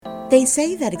They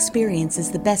say that experience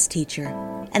is the best teacher,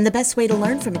 and the best way to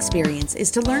learn from experience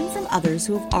is to learn from others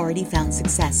who have already found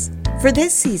success. For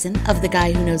this season of the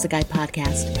Guy Who Knows a Guy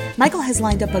podcast, Michael has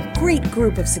lined up a great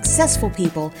group of successful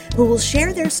people who will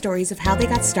share their stories of how they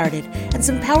got started and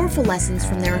some powerful lessons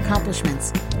from their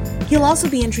accomplishments. He'll also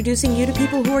be introducing you to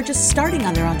people who are just starting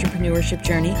on their entrepreneurship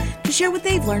journey to share what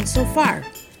they've learned so far.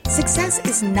 Success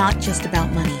is not just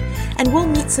about money, and we'll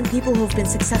meet some people who have been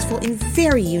successful in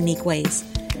very unique ways.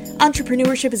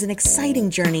 Entrepreneurship is an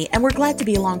exciting journey, and we're glad to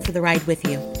be along for the ride with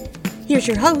you. Here's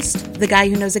your host, the Guy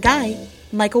Who Knows a Guy,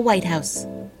 Michael Whitehouse.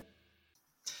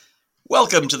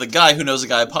 Welcome to the Guy Who Knows a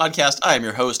Guy podcast. I am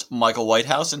your host, Michael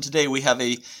Whitehouse, and today we have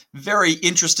a very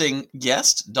interesting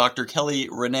guest. Dr. Kelly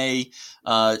Renee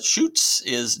Schutz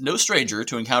is no stranger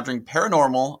to encountering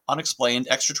paranormal, unexplained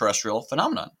extraterrestrial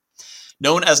phenomenon.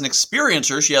 Known as an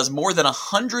experiencer, she has more than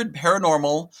 100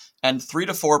 paranormal and 3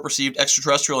 to 4 perceived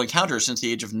extraterrestrial encounters since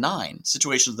the age of 9,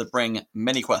 situations that bring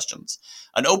many questions.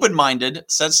 An open-minded,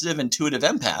 sensitive, intuitive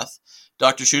empath,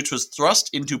 Dr. Schutz was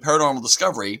thrust into paranormal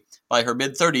discovery by her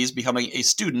mid-30s, becoming a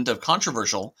student of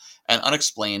controversial and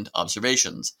unexplained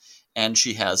observations, and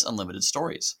she has unlimited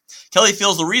stories. Kelly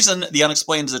feels the reason the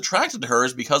unexplained is attracted to her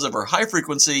is because of her high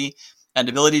frequency and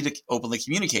ability to openly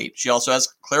communicate. She also has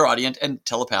clairaudient and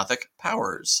telepathic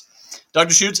powers.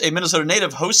 Dr. Schutz, a Minnesota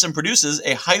native, hosts and produces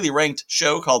a highly ranked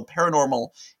show called Paranormal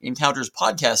Encounters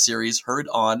podcast series heard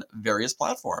on various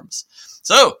platforms.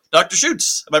 So, Dr.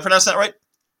 Schutz, am I pronouncing that right?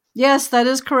 Yes, that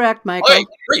is correct, Michael. All right,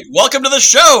 great. Welcome to the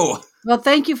show. Well,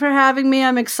 thank you for having me.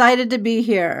 I'm excited to be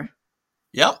here.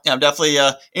 Yeah, I'm definitely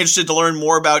interested to learn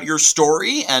more about your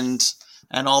story and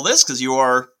all this, because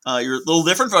you're a little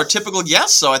different from our typical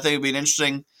guests. So I think it'd be an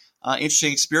interesting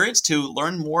experience to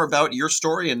learn more about your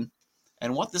story and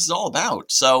what this is all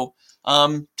about. So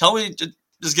tell me,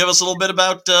 just give us a little bit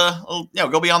about,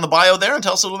 go beyond the bio there and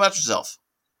tell us a little about yourself.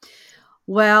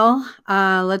 Well,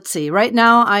 let's see. Right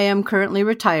now, I am currently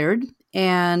retired.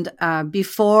 And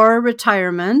before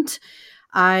retirement,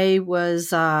 I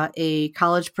was a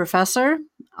college professor.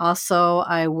 Also,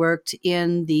 I worked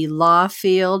in the law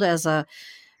field as a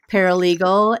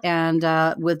paralegal and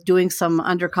with doing some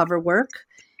undercover work.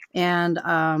 And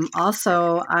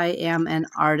also, I am an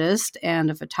artist and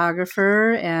a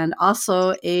photographer and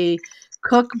also a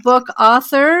cookbook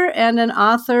author and an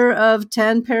author of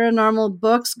 10 paranormal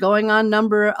books going on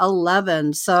number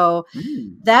 11. So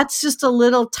that's just a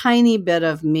little tiny bit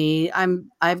of me. I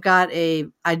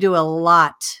do a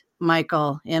lot,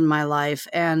 Michael, in my life.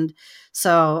 And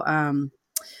so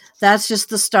that's just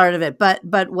the start of it.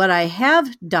 But what I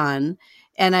have done,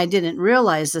 and I didn't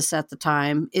realize this at the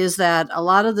time, is that a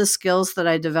lot of the skills that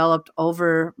I developed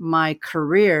over my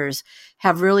careers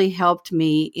have really helped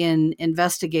me in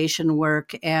investigation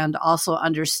work and also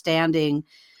understanding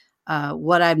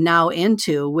what I'm now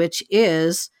into, which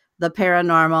is the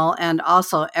paranormal and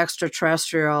also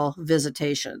extraterrestrial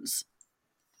visitations.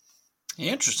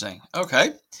 Interesting.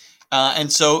 Okay.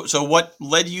 And so what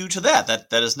led you to that?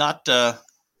 That is not...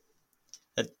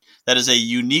 That is a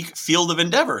unique field of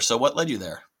endeavor. So what led you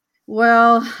there?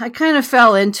 Well, I kind of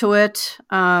fell into it.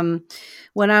 When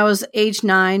I was age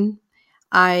 9,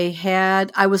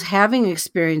 I was having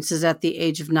experiences at the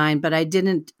age of 9, but I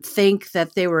didn't think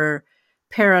that they were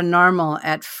paranormal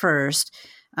at first.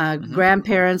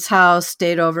 Grandparents' house,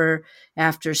 stayed over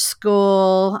after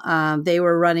school. They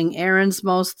were running errands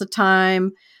most of the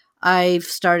time. I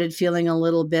started feeling a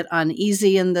little bit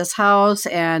uneasy in this house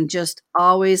and just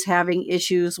always having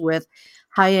issues with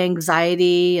high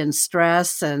anxiety and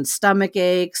stress and stomach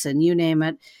aches and you name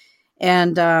it.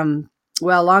 And,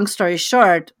 long story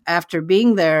short, after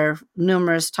being there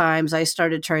numerous times, I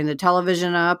started turning the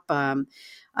television up.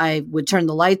 I would turn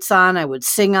the lights on. I would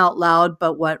sing out loud.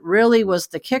 But what really was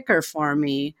the kicker for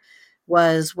me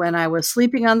was when I was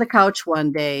sleeping on the couch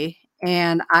one day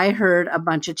and I heard a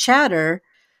bunch of chatter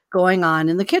going on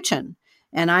in the kitchen.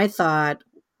 And I thought,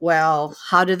 well,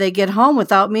 how did they get home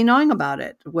without me knowing about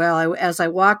it? Well, as I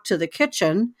walked to the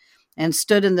kitchen and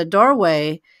stood in the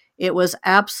doorway, it was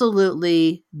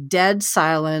absolutely dead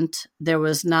silent. There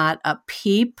was not a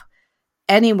peep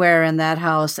anywhere in that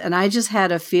house. And I just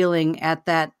had a feeling at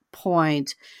that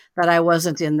point that I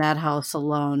wasn't in that house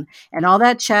alone. And all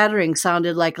that chattering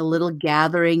sounded like a little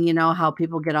gathering, you know, how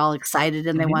people get all excited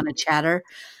and they want to chatter.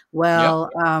 Well,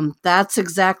 that's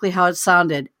exactly how it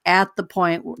sounded at the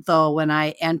point, though, when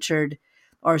I entered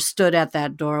or stood at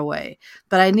that doorway.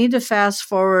 But I need to fast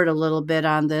forward a little bit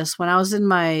on this. When I was in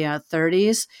my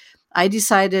 30s, I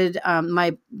decided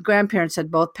my grandparents had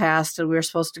both passed and we were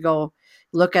supposed to go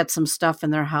look at some stuff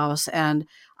in their house. And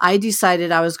I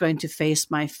decided I was going to face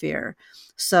my fear.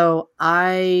 So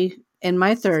I in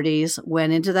my 30s,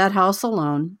 went into that house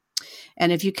alone.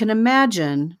 And if you can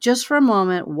imagine, just for a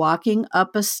moment, walking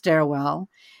up a stairwell,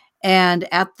 and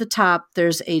at the top,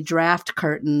 there's a draft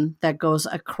curtain that goes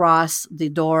across the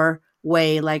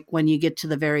doorway, like when you get to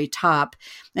the very top.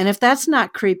 And if that's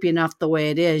not creepy enough the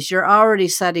way it is, you're already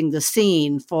setting the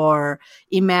scene for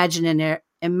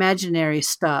imaginary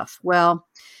stuff. Well,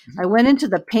 I went into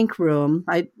the pink room.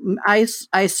 I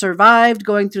survived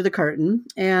going through the curtain.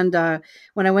 And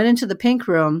when I went into the pink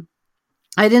room,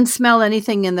 I didn't smell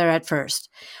anything in there at first.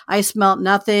 I smelled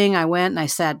nothing. I went and I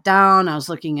sat down. I was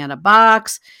looking at a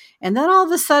box. And then all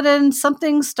of a sudden,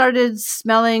 something started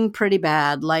smelling pretty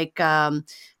bad, like kind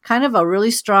of a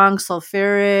really strong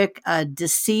sulfuric,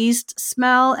 deceased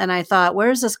smell. And I thought,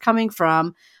 where's this coming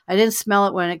from? I didn't smell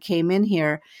it when it came in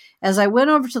here. As I went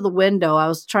over to the window, I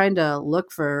was trying to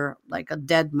look for like a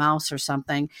dead mouse or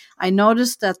something. I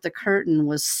noticed that the curtain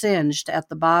was singed at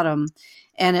the bottom,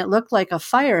 and it looked like a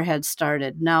fire had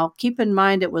started. Now, keep in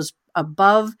mind, it was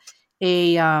above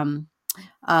an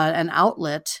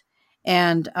outlet,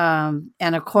 and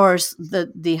of course,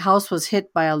 the house was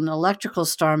hit by an electrical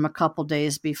storm a couple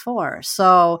days before.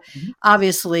 So,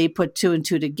 obviously, put two and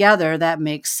two together, that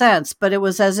makes sense. But it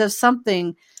was as if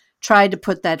something tried to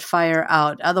put that fire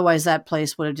out. Otherwise, that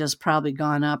place would have just probably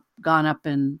gone up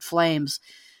in flames.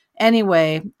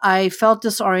 Anyway, I felt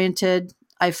disoriented.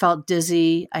 I felt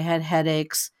dizzy. I had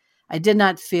headaches. I did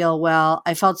not feel well.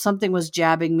 I felt something was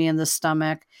jabbing me in the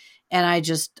stomach. And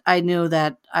I knew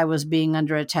that I was being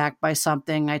under attack by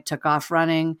something. I took off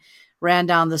running, ran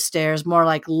down the stairs, more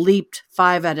like leaped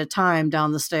 5 at a time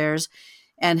down the stairs,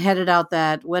 and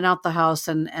went out the house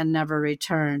and never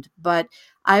returned. But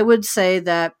I would say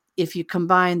that if you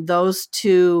combine those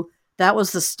two, that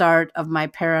was the start of my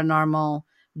paranormal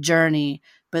journey.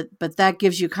 But that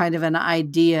gives you kind of an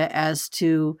idea as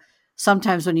to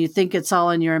sometimes when you think it's all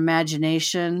in your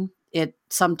imagination, it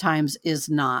sometimes is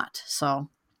not. So.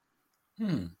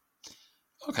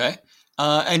 Okay.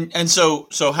 And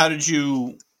so how did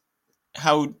you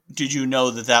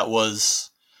know that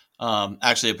was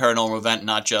actually a paranormal event,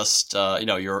 not just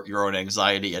your own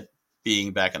anxiety at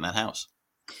being back in that house?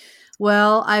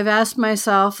 Well, I've asked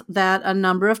myself that a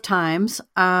number of times.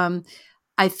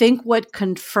 I think what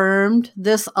confirmed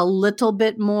this a little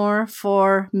bit more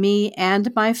for me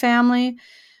and my family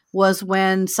was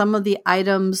when some of the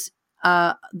items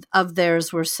of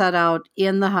theirs were set out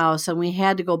in the house, and we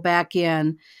had to go back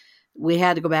in. We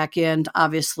had to go back in,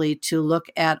 obviously, to look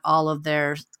at all of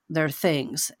their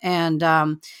things. And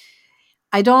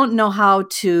I don't know how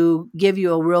to give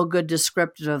you a real good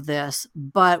descriptive of this,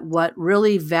 but what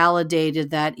really validated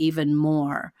that even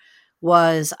more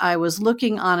was I was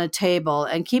looking on a table,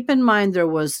 and keep in mind there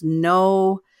was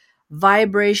no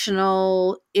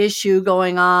vibrational issue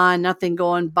going on, nothing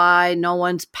going by, no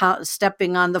one's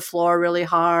stepping on the floor really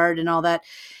hard and all that.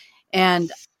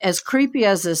 And as creepy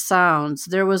as this sounds,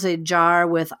 there was a jar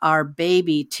with our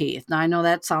baby teeth. Now, I know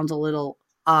that sounds a little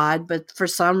odd, but for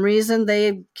some reason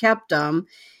they kept them.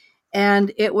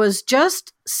 And it was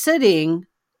just sitting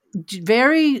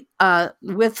very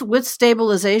with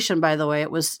stabilization, by the way.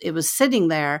 It was sitting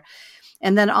there.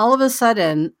 And then all of a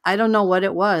sudden, I don't know what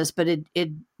it was, but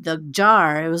the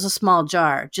jar, it was a small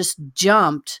jar, just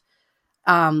jumped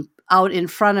out in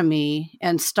front of me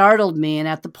and startled me. And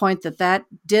at the point that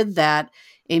did that,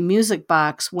 a music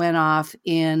box went off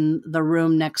in the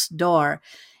room next door.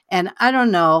 And I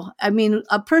don't know. I mean,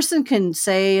 a person can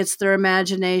say it's their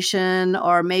imagination,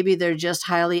 or maybe they're just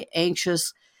highly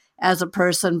anxious as a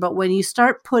person. But when you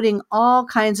start putting all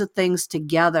kinds of things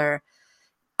together,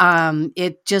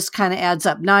 it just kind of adds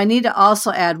up. Now, I need to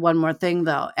also add one more thing,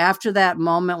 though. After that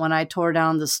moment when I tore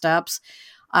down the steps,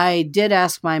 I did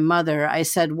ask my mother, I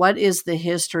said, what is the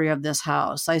history of this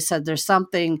house? I said, there's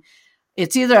something,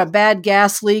 it's either a bad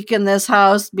gas leak in this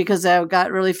house because I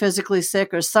got really physically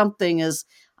sick, or something is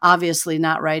obviously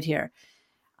not right here.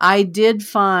 I did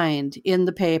find in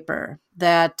the paper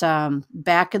that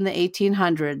back in the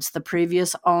 1800s, the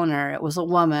previous owner, it was a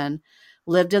woman,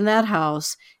 lived in that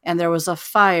house, and there was a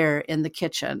fire in the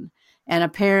kitchen. And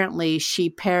apparently she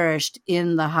perished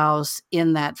in the house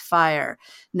in that fire.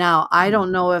 Now, I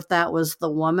don't know if that was the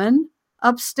woman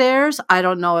upstairs. I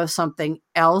don't know if something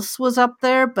else was up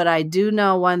there, but I do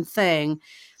know one thing,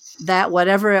 that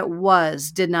whatever it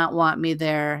was did not want me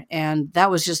there. And that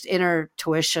was just inner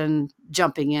tuition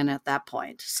jumping in at that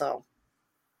point. So.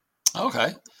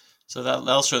 Okay. So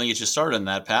that'll certainly get you started in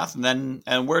that path.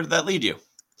 And where did that lead you?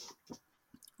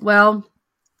 Well,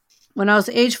 when I was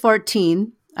age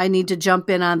 14, I need to jump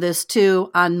in on this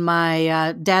too, on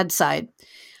my dad's side.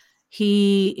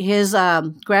 His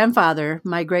grandfather,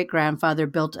 my great grandfather,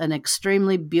 built an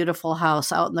extremely beautiful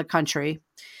house out in the country,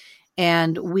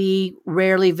 and we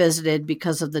rarely visited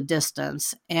because of the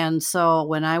distance. And so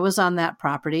when I was on that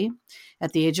property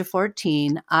at the age of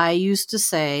 14, I used to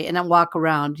say, and I walk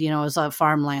around, as a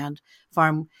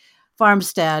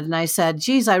farmstead, and I said,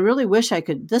 geez, I really wish I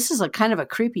could. This is a kind of a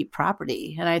creepy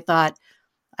property. And I thought,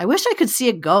 I wish I could see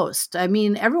a ghost. I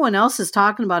mean, everyone else is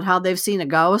talking about how they've seen a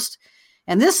ghost,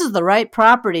 and this is the right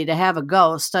property to have a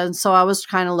ghost. And so I was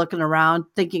kind of looking around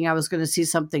thinking I was going to see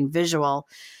something visual.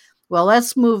 Well,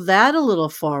 let's move that a little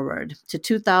forward to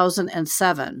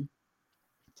 2007.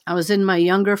 I was in my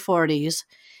younger 40s,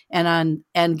 and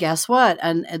guess what?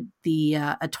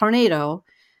 A tornado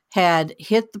had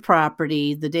hit the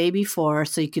property the day before,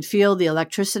 so you could feel the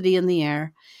electricity in the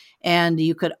air, and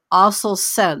you could also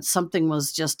sense something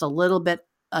was just a little bit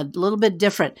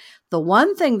different. The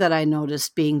one thing that I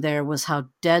noticed being there was how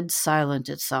dead silent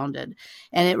it sounded,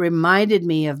 and it reminded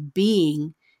me of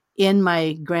being in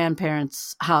my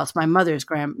grandparents' house, my mother's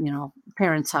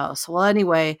parents' house. Well,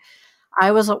 anyway,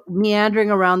 I was meandering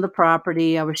around the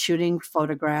property. I was shooting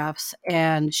photographs,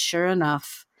 and sure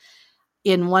enough,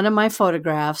 in one of my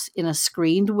photographs, in a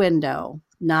screened window,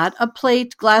 not a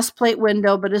glass plate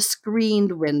window, but a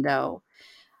screened window,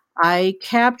 I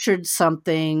captured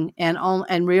something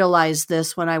and realized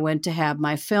this when I went to have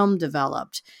my film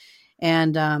developed.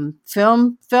 And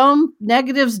film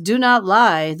negatives do not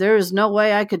lie. There is no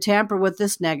way I could tamper with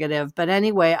this negative. But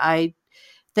anyway,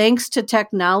 thanks to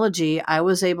technology, I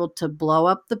was able to blow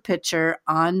up the picture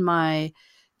on my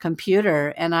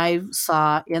computer, and I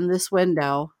saw in this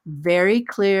window, very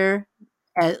clear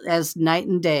as night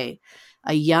and day,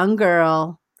 a young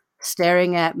girl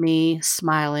staring at me,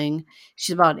 smiling.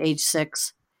 She's about age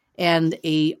 6, and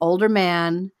a older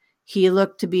man. He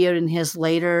looked to be in his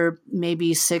later,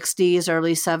 maybe 60s,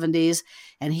 early 70s,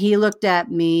 and he looked at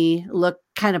me, looked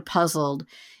kind of puzzled.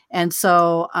 And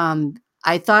so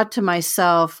I thought to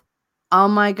myself, oh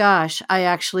my gosh, I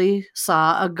actually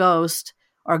saw a ghost,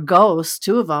 or ghosts,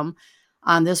 2 of them,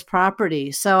 on this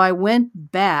property. So I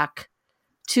went back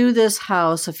to this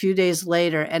house a few days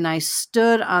later, and I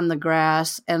stood on the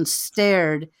grass and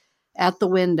stared at the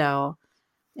window.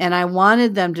 And I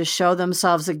wanted them to show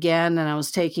themselves again, and I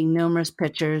was taking numerous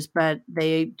pictures, but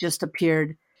they just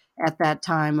appeared at that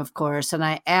time, of course. And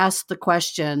I asked the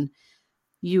question,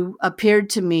 you appeared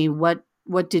to me, what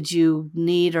did you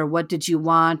need, or what did you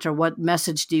want, or what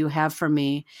message do you have for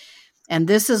me? And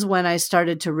this is when I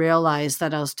started to realize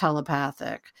that I was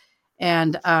telepathic,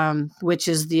 and which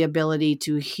is the ability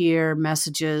to hear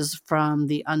messages from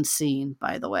the unseen,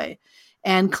 by the way,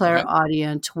 and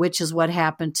clairaudient, which is what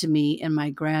happened to me in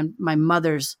my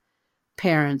mother's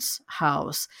parents'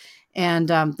 house. And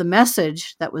the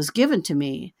message that was given to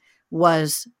me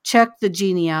was, check the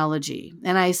genealogy.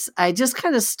 And I just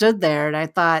kind of stood there and I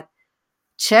thought,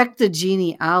 check the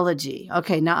genealogy.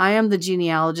 Okay, now I am the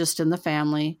genealogist in the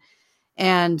family.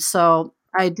 And so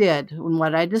I did. And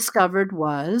what I discovered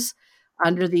was,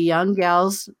 under the young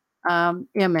gal's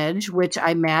image, which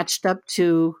I matched up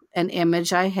to an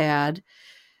image I had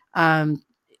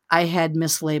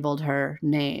mislabeled her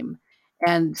name,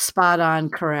 and spot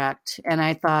on correct. And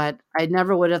I thought, I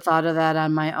never would have thought of that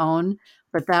on my own,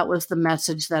 but that was the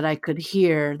message that I could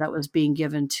hear that was being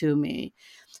given to me.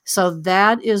 So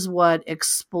that is what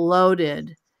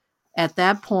exploded at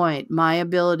that point, my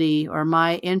ability or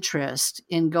my interest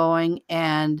in going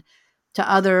and to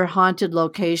other haunted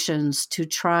locations to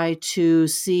try to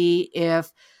see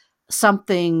if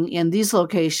something in these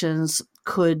locations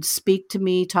could speak to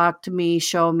me, talk to me,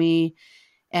 show me.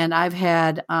 And I've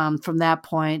had, from that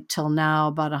point till now,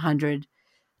 about 100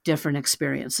 different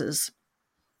experiences.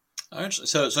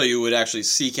 So you would actually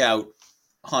seek out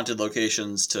haunted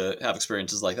locations to have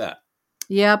experiences like that?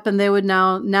 Yep, and they would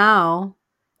now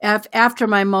after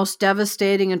my most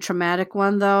devastating and traumatic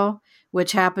one, though,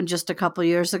 which happened just a couple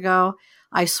years ago,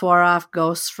 I swore off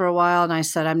ghosts for a while, and I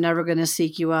said, I'm never going to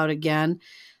seek you out again.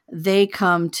 They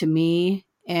come to me,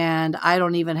 and I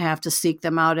don't even have to seek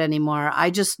them out anymore.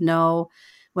 I just know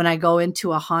when I go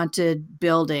into a haunted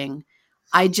building,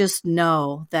 I just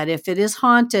know that if it is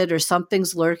haunted or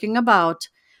something's lurking about,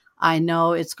 I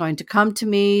know it's going to come to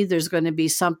me. There's going to be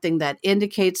something that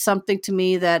indicates something to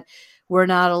me that we're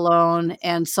not alone.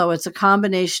 And so it's a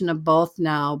combination of both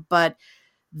now. But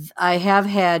I have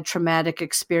had traumatic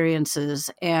experiences,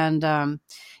 and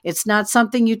it's not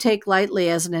something you take lightly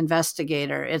as an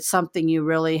investigator. It's something you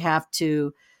really have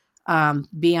to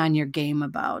be on your game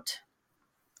about.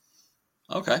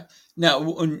 Okay. Now,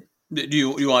 do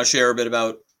you want to share a bit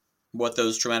about what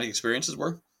those traumatic experiences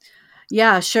were?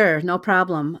 Yeah, sure. No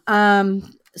problem.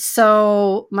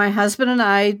 So my husband and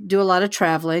I do a lot of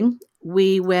traveling.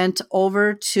 We went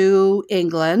over to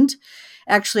England.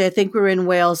 Actually, I think we were in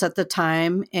Wales at the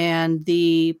time, and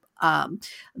the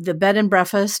bed and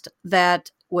breakfast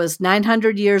that was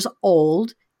 900 years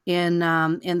old in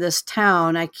this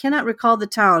town. I cannot recall the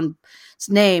town's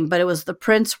name, but it was the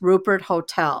Prince Rupert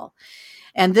Hotel.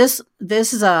 And this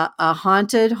is a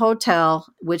haunted hotel,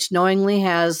 which knowingly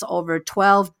has over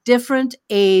 12 different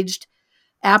aged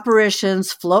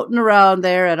apparitions floating around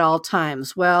there at all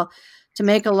times. Well, to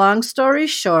make a long story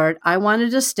short, I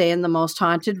wanted to stay in the most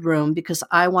haunted room because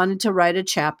I wanted to write a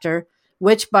chapter,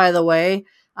 which, by the way,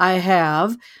 I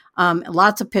have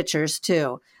lots of pictures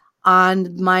too,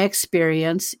 on my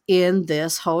experience in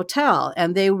this hotel.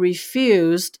 And they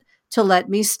refused to let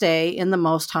me stay in the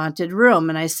most haunted room.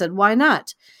 And I said, why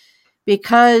not?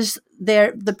 Because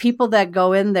the people that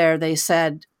go in there, they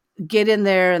said, get in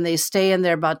there and they stay in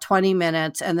there about 20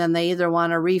 minutes and then they either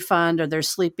want a refund or they're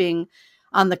sleeping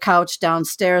on the couch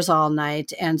downstairs all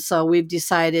night. And so we've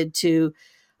decided to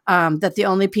that the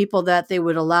only people that they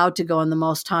would allow to go in the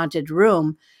most haunted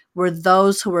room were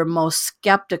those who were most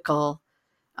skeptical,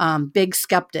 big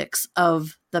skeptics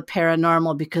of the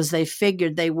paranormal, because they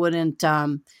figured they wouldn't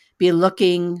be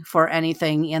looking for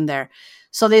anything in there.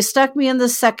 So they stuck me in the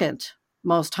second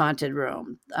most haunted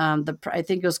room. I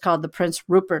think it was called the Prince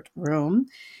Rupert room.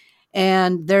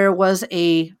 And there was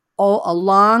a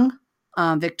long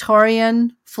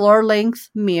Victorian floor-length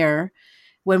mirror.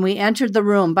 When we entered the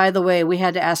room, by the way, we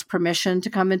had to ask permission to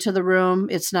come into the room.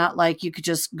 It's not like you could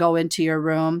just go into your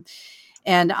room.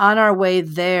 And on our way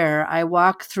there, I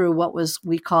walked through what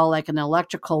we call like an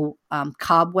electrical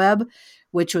cobweb,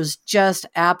 which was just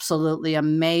absolutely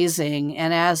amazing.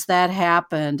 And as that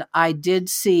happened, I did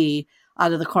see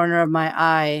out of the corner of my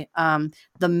eye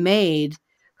the maid,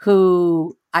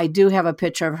 who I do have a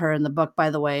picture of her in the book, by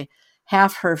the way,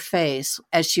 half her face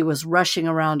as she was rushing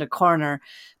around a corner.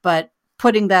 But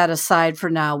putting that aside for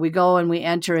now, we go and we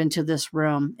enter into this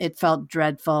room. It felt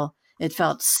dreadful. It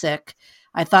felt sick.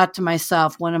 I thought to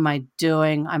myself, what am I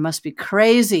doing? I must be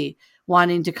crazy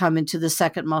wanting to come into the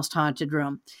second most haunted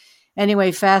room.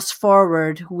 Anyway, fast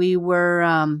forward, we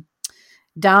were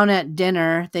down at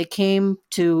dinner. They came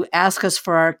to ask us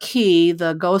for our key.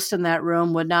 The ghost in that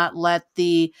room would not let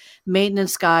the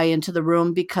maintenance guy into the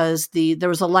room because there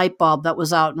was a light bulb that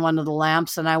was out in one of the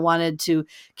lamps, and I wanted to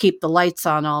keep the lights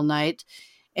on all night,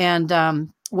 and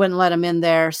wouldn't let him in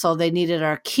there, so they needed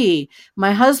our key.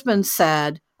 My husband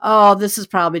said, oh, this is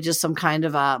probably just some kind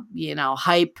of a,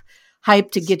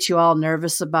 hype to get you all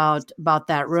nervous about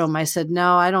that room. I said,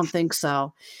 no, I don't think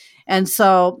so. And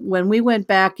so when we went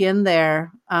back in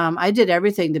there, I did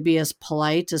everything to be as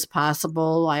polite as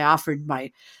possible. I offered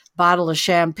my bottle of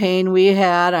champagne we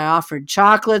had. I offered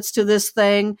chocolates to this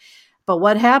thing. But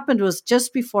what happened was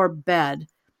just before bed,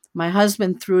 my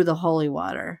husband threw the holy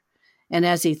water. And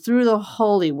as he threw the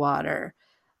holy water,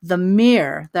 the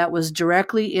mirror that was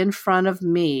directly in front of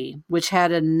me, which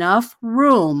had enough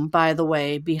room, by the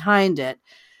way, behind it,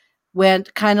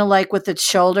 went kind of like with its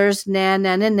shoulders, na,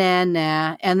 na, na, na,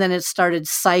 na, and then it started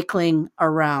cycling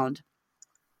around.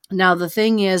 Now, the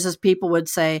thing is people would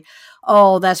say,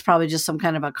 oh, that's probably just some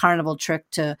kind of a carnival trick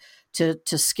to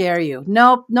scare you.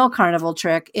 Nope, no carnival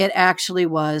trick. It actually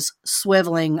was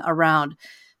swiveling around.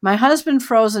 My husband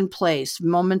froze in place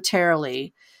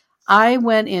momentarily. I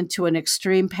went into an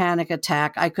extreme panic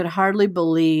attack. I could hardly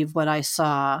believe what I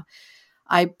saw.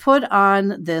 I put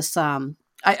on this,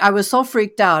 I was so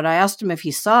freaked out. I asked him if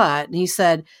he saw it, and he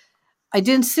said, I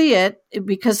didn't see it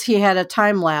because he had a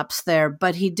time lapse there,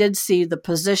 but he did see the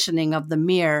positioning of the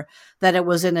mirror, that it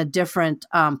was in a different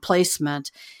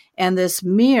placement. And this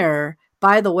mirror,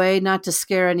 by the way, not to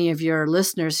scare any of your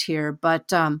listeners here,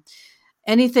 but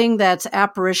anything that's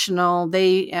apparitional,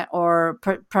 or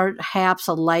perhaps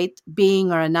a light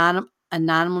being or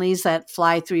anomalies that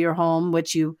fly through your home,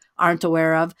 which you aren't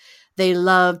aware of, they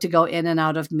love to go in and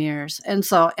out of mirrors. And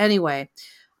so anyway,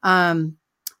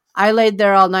 I laid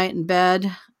there all night in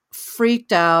bed,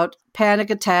 freaked out, panic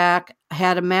attack,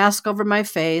 had a mask over my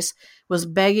face, was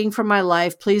begging for my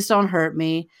life, please don't hurt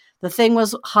me. The thing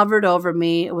was hovered over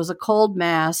me. It was a cold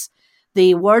mass.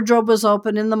 The wardrobe was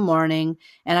open in the morning,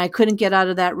 and I couldn't get out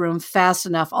of that room fast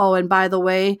enough. Oh, and by the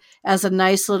way, as a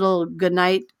nice little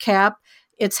goodnight cap,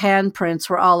 its handprints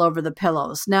were all over the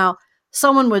pillows. Now,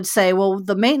 someone would say, well,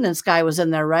 the maintenance guy was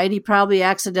in there, right? He probably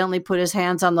accidentally put his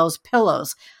hands on those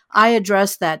pillows. I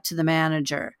addressed that to the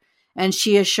manager, and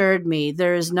she assured me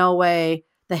there is no way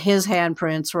that his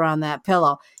handprints were on that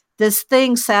pillow. This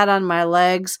thing sat on my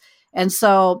legs, and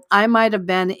so I might have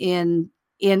been in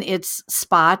its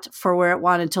spot for where it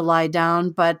wanted to lie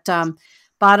down, but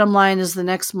bottom line is the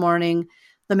next morning,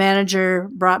 the manager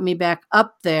brought me back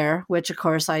up there, which of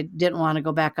course I didn't want to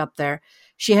go back up there.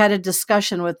 She had a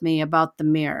discussion with me about the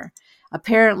mirror.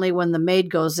 Apparently, when the maid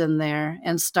goes in there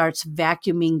and starts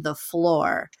vacuuming the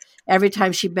floor, every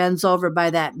time she bends over by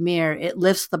that mirror, it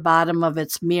lifts the bottom of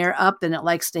its mirror up and it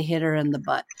likes to hit her in the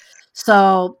butt.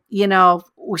 So,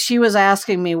 she was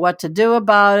asking me what to do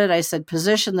about it. I said,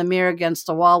 position the mirror against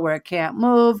the wall where it can't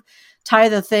move, tie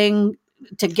the thing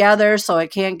together so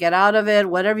it can't get out of it,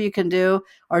 whatever you can do,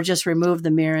 or just remove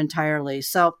the mirror entirely.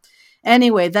 So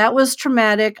anyway, that was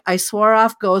traumatic. I swore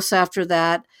off ghosts after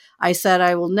that. I said,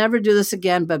 I will never do this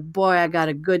again, but boy, I got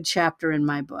a good chapter in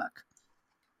my book.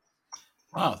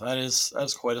 Wow,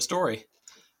 that's quite a story.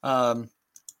 And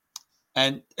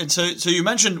so you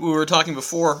mentioned, we were talking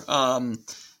before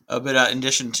a bit in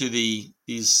addition to these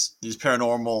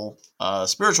paranormal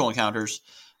spiritual encounters,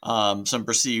 some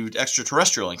perceived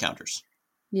extraterrestrial encounters.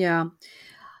 Yeah.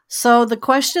 So the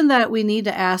question that we need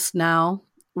to ask now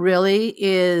really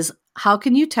is, how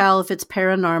can you tell if it's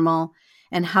paranormal,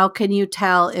 and how can you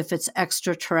tell if it's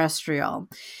extraterrestrial?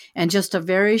 And just a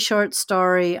very short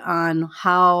story on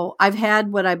how I've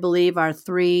had what I believe are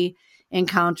 3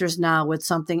 encounters now with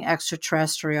something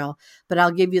extraterrestrial, but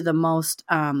I'll give you the most,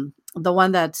 the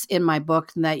one that's in my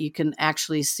book and that you can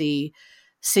actually see,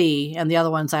 and the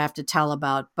other ones I have to tell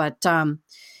about. But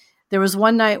there was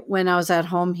one night when I was at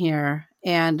home here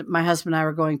and my husband and I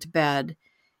were going to bed,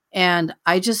 and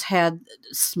I just had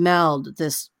smelled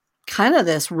this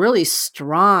really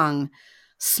strong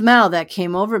smell that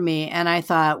came over me. And I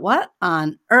thought, what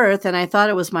on earth? And I thought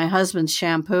it was my husband's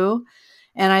shampoo.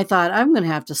 And I thought, I'm going to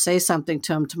have to say something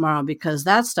to him tomorrow because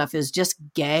that stuff is just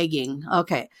gagging.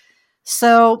 Okay.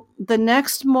 So the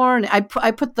next morning, I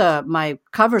put my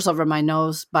covers over my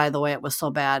nose, by the way, it was so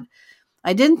bad.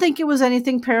 I didn't think it was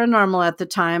anything paranormal at the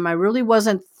time. I really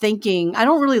wasn't thinking, I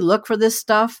don't really look for this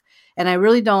stuff, and I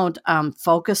really don't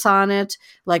focus on it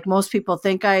like most people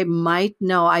think I might.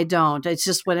 No, I don't. It's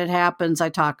just when it happens, I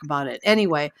talk about it.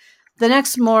 Anyway, the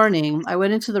next morning, I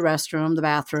went into the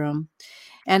bathroom,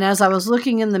 and as I was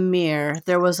looking in the mirror,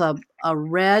 there was a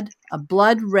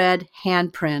blood red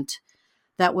handprint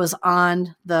that was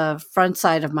on the front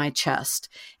side of my chest.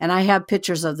 And I have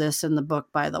pictures of this in the book,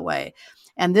 by the way.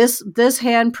 And this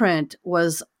handprint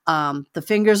was, the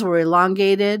fingers were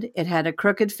elongated. It had a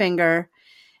crooked finger,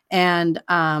 and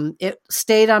it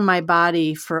stayed on my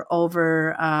body for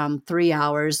over 3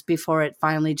 hours before it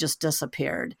finally just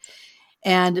disappeared.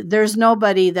 And there's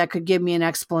nobody that could give me an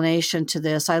explanation to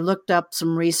this. I looked up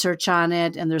some research on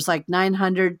it, and there's like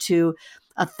 900 to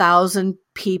 1,000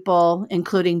 people,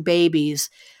 including babies,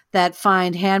 that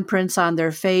find handprints on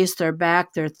their face, their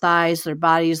back, their thighs, their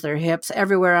bodies, their hips,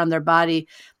 everywhere on their body,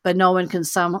 but no one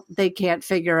they can't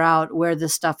figure out where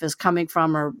this stuff is coming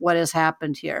from or what has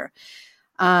happened here.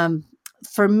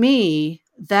 For me,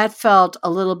 that felt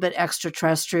a little bit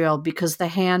extraterrestrial because the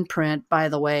handprint, by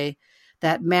the way,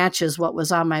 that matches what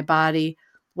was on my body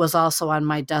was also on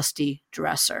my dusty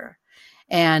dresser,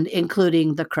 and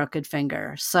including the crooked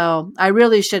finger. So I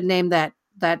really should name that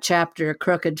chapter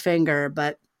Crooked Finger,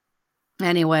 but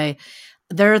anyway,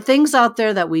 there are things out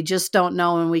there that we just don't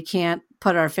know and we can't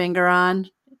put our finger on,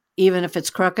 even if it's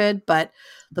crooked. But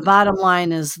the bottom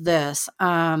line is this.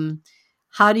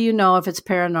 How do you know if it's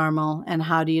paranormal, and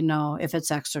how do you know if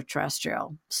it's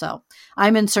extraterrestrial? So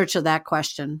I'm in search of that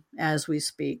question as we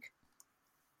speak.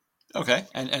 Okay.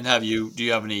 And do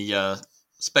you have any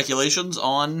speculations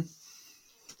on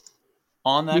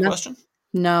that question?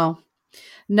 No.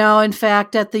 In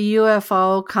fact, at the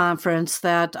UFO conference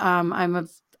that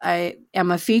I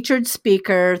am a featured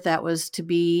speaker that was to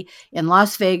be in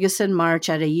Las Vegas in March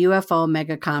at a UFO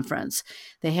mega conference.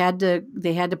 They had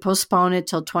to postpone it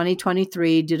till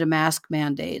 2023 due to mask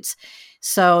mandates.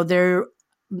 So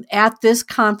at this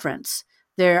conference,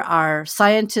 there are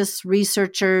scientists,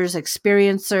 researchers,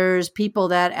 experiencers, people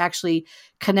that actually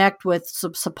connect with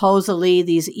supposedly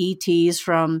these ETs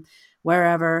from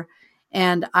wherever.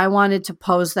 And I wanted to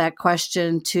pose that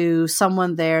question to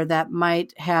someone there that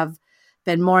might have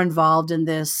been more involved in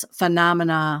this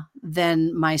phenomena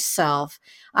than myself.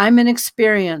 I'm an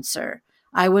experiencer.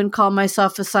 I wouldn't call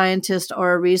myself a scientist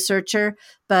or a researcher,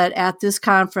 but at this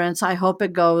conference, I hope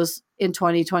it goes in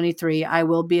 2023. I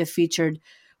will be a featured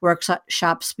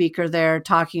workshop speaker there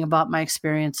talking about my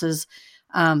experiences.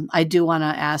 I do want to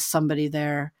ask somebody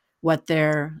there what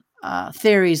their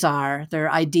theories are, their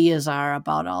ideas are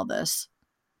about all this.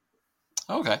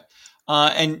 Okay.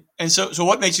 And so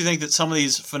what makes you think that some of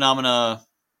these phenomena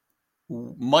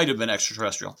might have been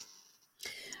extraterrestrial?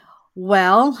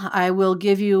 Well, I will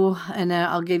give you, and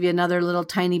I'll give you another little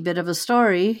tiny bit of a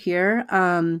story here.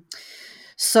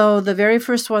 So the very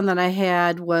first one that I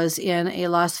had was in a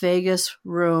Las Vegas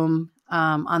room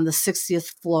on the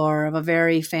 60th floor of a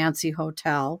very fancy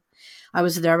hotel. I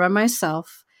was there by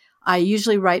myself. I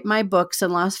usually write my books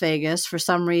in Las Vegas. For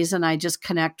some reason, I just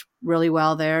connect really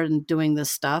well there and doing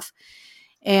this stuff.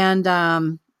 And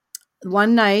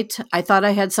one night, I thought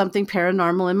I had something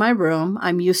paranormal in my room.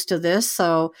 I'm used to this.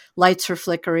 So lights were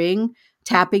flickering,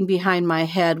 tapping behind my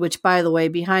head, which, by the way,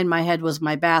 behind my head was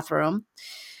my bathroom.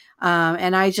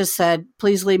 And I just said,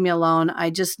 please leave me alone. I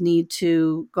just need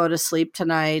to go to sleep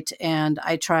tonight. And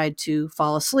I tried to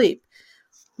fall asleep.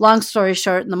 Long story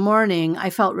short, in the morning,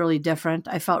 I felt really different.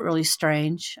 I felt really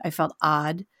strange. I felt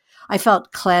odd. I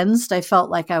felt cleansed. I felt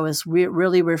like I was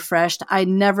really refreshed. I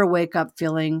never wake up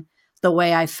feeling the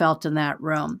way I felt in that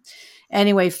room.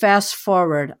 Anyway, fast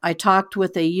forward, I talked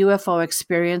with a UFO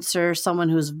experiencer, someone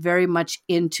who's very much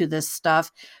into this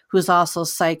stuff, who's also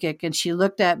psychic. And she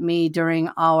looked at me during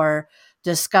our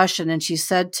discussion and she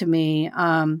said to me,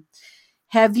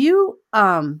 have you,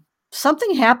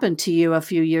 something happened to you a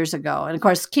few years ago? And of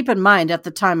course, keep in mind, at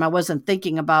the time, I wasn't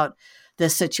thinking about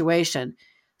this situation.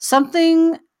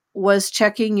 Something was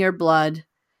checking your blood.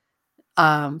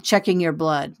 And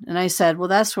I said, well,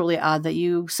 that's really odd that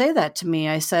you say that to me.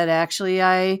 I said, actually,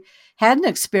 I had an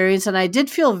experience and I did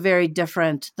feel very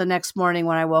different the next morning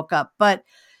when I woke up. But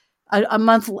a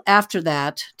month after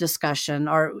that discussion,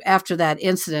 or after that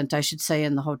incident, I should say,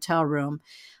 in the hotel room,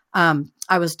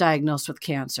 I was diagnosed with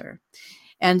cancer.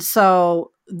 And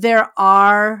so there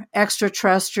are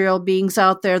extraterrestrial beings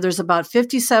out there. There's about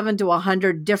 57 to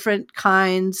 100 different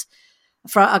kinds,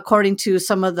 according to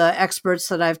some of the experts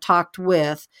that I've talked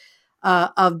with,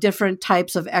 of different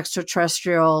types of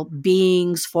extraterrestrial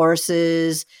beings,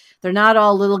 forces. They're not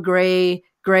all little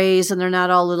grays, and they're not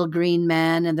all little green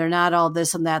men, and they're not all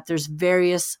this and that. There's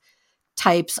various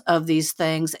types of these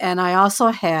things. And I also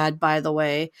had, by the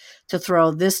way, to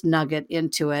throw this nugget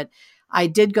into it, I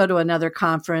did go to another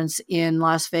conference in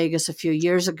Las Vegas a few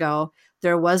years ago.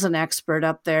 There was an expert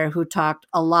up there who talked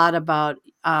a lot about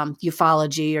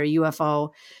ufology or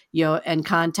UFO, and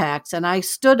contacts. And I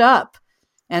stood up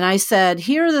and I said,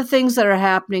 here are the things that are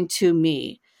happening to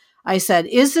me. I said,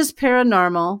 is this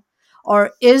paranormal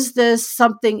or is this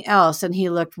something else? And he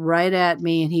looked right at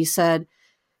me and he said,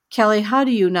 Kelly, how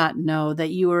do you not know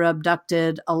that you were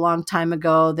abducted a long time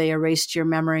ago? They erased your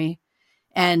memory.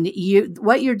 And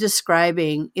what you're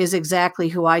describing is exactly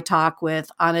who I talk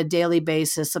with on a daily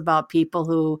basis about people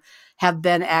who have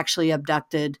been actually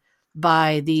abducted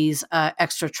by these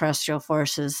extraterrestrial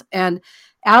forces. And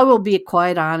I will be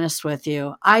quite honest with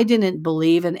you. I didn't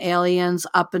believe in aliens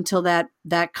up until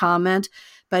that comment,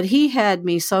 but he had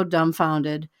me so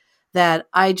dumbfounded that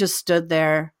I just stood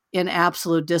there in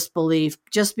absolute disbelief,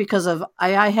 just because of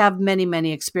I have many,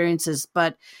 many experiences,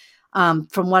 but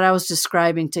from what I was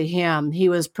describing to him, he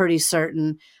was pretty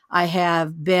certain I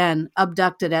have been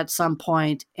abducted at some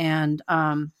point, and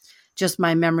just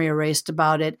my memory erased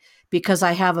about it, because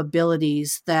I have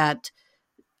abilities that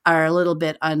are a little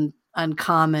bit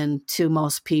uncommon to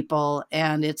most people,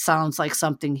 and it sounds like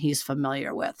something he's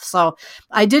familiar with. So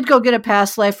I did go get a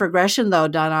past life regression, though,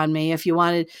 done on me. If you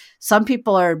wanted, some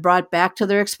people are brought back to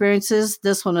their experiences.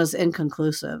 This one was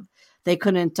inconclusive. They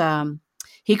couldn't,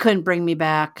 he couldn't bring me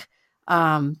back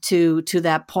to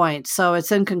that point. So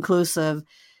it's inconclusive.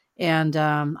 And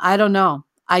I don't know.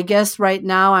 I guess right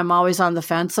now I'm always on the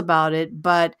fence about it,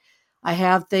 but I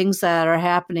have things that are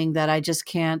happening that I just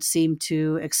can't seem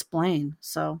to explain.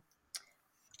 So.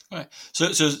 Right. So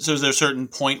is there a certain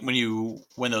point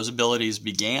when those abilities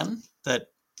began that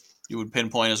you would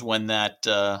pinpoint as when that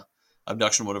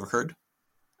abduction would have occurred?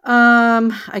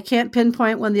 I can't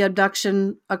pinpoint when the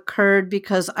abduction occurred,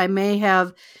 because I may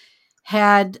have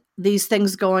had these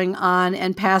things going on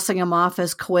and passing them off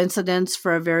as coincidence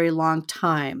for a very long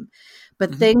time.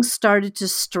 But things started to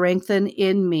strengthen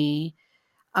in me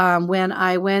when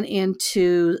I went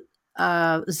into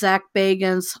Zach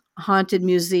Bagans' Haunted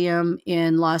Museum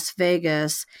in Las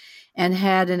Vegas and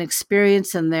had an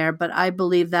experience in there. But I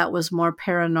believe that was more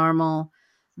paranormal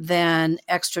than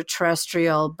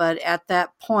extraterrestrial. But at that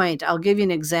point, I'll give you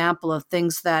an example of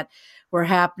things that were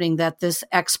happening that this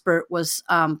expert was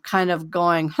kind of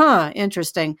going,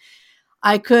 interesting.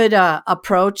 I could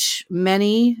approach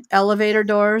many elevator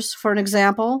doors, for an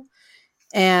example,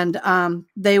 and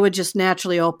they would just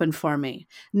naturally open for me.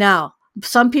 Now,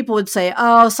 some people would say,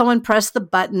 oh, someone pressed the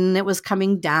button, it was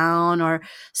coming down, or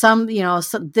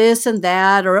this and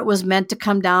that, or it was meant to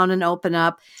come down and open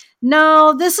up.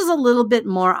 No, this is a little bit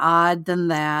more odd than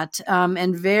that,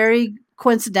 and very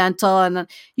coincidental. And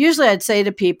usually I'd say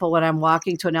to people when I'm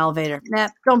walking to an elevator, nah,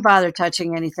 don't bother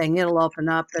touching anything. It'll open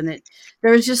up. And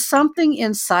there was just something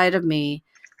inside of me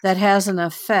that has an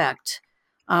effect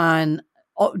on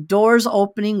doors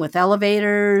opening with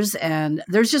elevators. And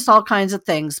there's just all kinds of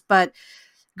things. But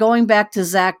going back to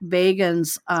Zach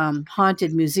Bagan's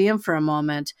haunted museum for a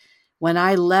moment, when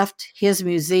I left his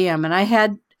museum, and I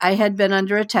had been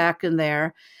under attack in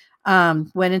there,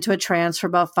 went into a trance for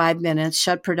about 5 minutes,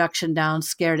 shut production down,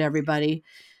 scared everybody.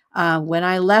 When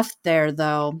I left there,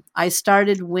 though, I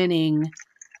started winning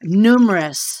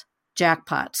numerous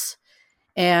jackpots.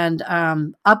 And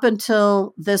up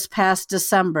until this past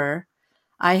December,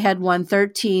 I had won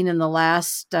 13 in the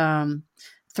last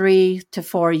 3 to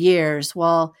 4 years.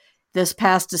 Well, this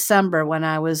past December, when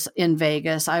I was in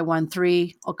Vegas, I won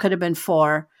 3, or could have been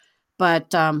 4,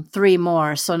 but 3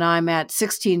 more. So now I'm at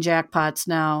 16 jackpots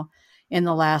now in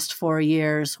the last 4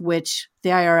 years, which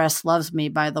the IRS loves me,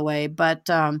 by the way. But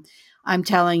I'm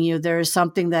telling you, there is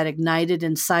something that ignited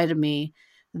inside of me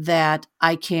that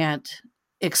I can't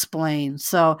explain.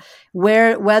 So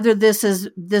whether this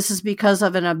is because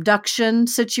of an abduction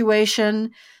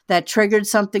situation that triggered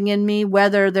something in me,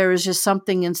 whether there is just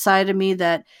something inside of me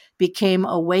that became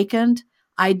awakened,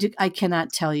 I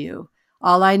cannot tell you.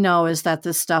 All I know is that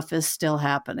this stuff is still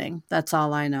happening. That's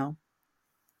all I know.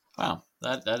 Wow,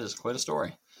 that is quite a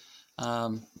story,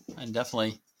 and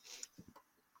definitely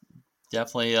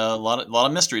a lot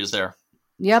of mysteries there.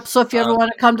 Yep. So if you ever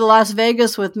want to come to Las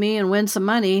Vegas with me and win some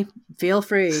money, feel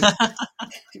free.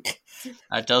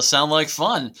 That does sound like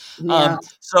fun. Yeah.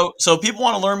 So people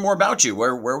want to learn more about you.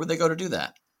 Where would they go to do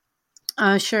that?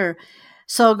 Sure.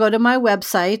 So go to my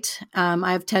website.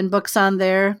 I have 10 books on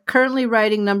there. Currently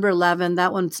writing number 11.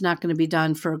 That one's not going to be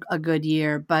done for a good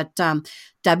year. But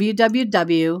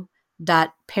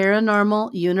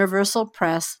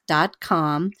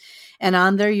www.paranormaluniversalpress.com. And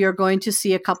on there, you're going to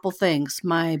see a couple things.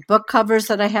 My book covers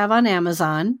that I have on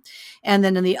Amazon. And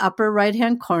then in the upper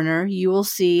right-hand corner, you will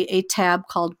see a tab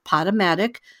called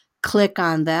Podomatic. Click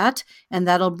on that, and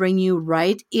that'll bring you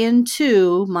right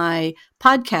into my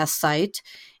podcast site.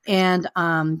 And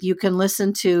you can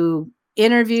listen to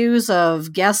interviews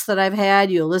of guests that I've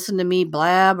had. You'll listen to me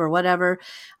blab or whatever.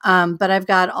 But I've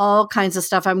got all kinds of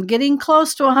stuff. I'm getting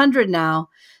close to 100 now.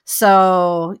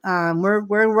 So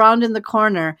we're rounding the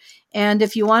corner. And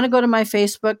if you want to go to my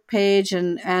Facebook page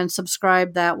and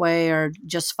subscribe that way, or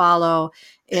just follow,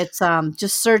 it's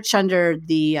just search under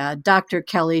the Dr.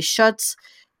 Kelly Schutz,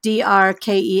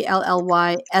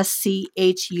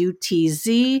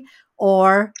 DrKellysschutz,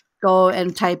 or go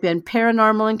and type in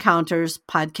Paranormal Encounters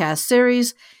podcast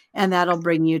series, and that'll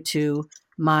bring you to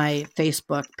my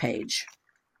Facebook page.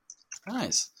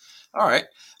 Nice. All right.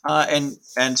 And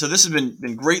so this has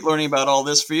been great learning about all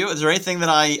this for you. Is there anything that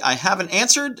I haven't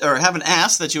answered or haven't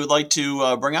asked that you would like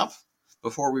to bring up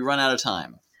before we run out of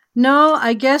time? No,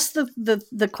 I guess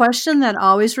the question that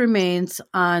always remains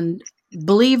on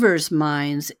believers'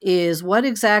 minds is, what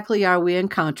exactly are we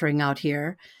encountering out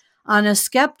here? On a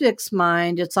skeptic's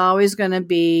mind, it's always going to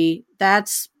be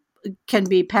can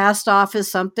be passed off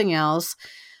as something else.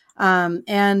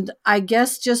 And I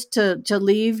guess just to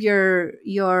leave your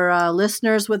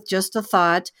listeners with just a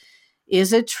thought,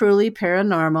 is it truly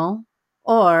paranormal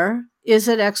or is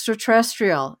it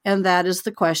extraterrestrial? And that is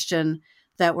the question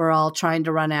that we're all trying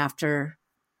to run after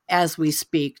as we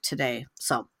speak today.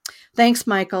 So thanks,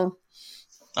 Michael.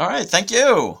 All right. Thank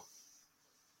you.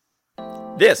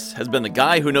 This has been the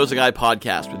Guy Who Knows a Guy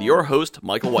podcast with your host,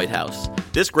 Michael Whitehouse.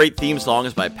 This great theme song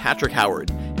is by Patrick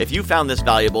Howard. If you found this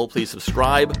valuable, please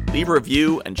subscribe, leave a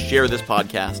review, and share this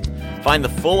podcast. Find the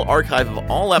full archive of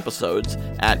all episodes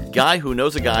at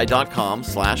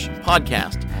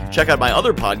guywhoknowsaguy.com/podcast. Check out my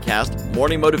other podcast,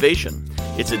 Morning Motivation.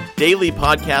 It's a daily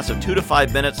podcast of 2 to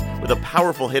 5 minutes with a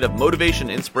powerful hit of motivation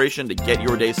and inspiration to get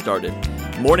your day started.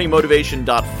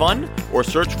 morningmotivation.fun, or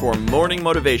search for Morning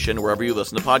Motivation wherever you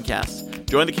listen to podcasts.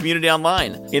 Join the community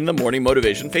online in the Morning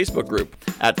Motivation Facebook group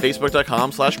at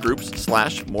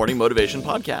facebook.com/groups/Morning Motivation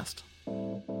Podcast.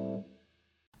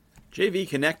 JV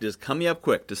Connect is coming up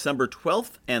quick, December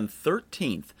 12th and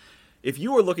 13th. If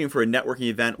you are looking for a networking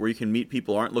event where you can meet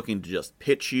people who aren't looking to just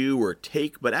pitch you or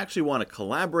take, but actually want to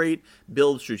collaborate,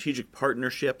 build strategic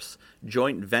partnerships,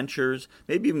 joint ventures,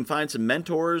 maybe even find some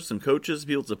mentors, some coaches to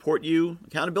be able to support you,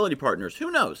 accountability partners, who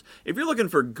knows? If you're looking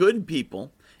for good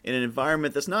people in an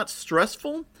environment that's not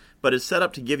stressful, but is set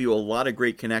up to give you a lot of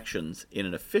great connections in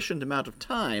an efficient amount of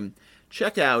time,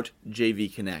 check out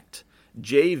JV Connect.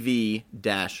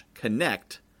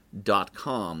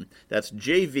 jv-connect.com. That's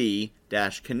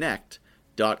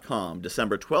jv-connect.com.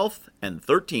 December 12th and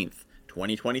 13th,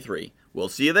 2023. We'll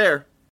see you there.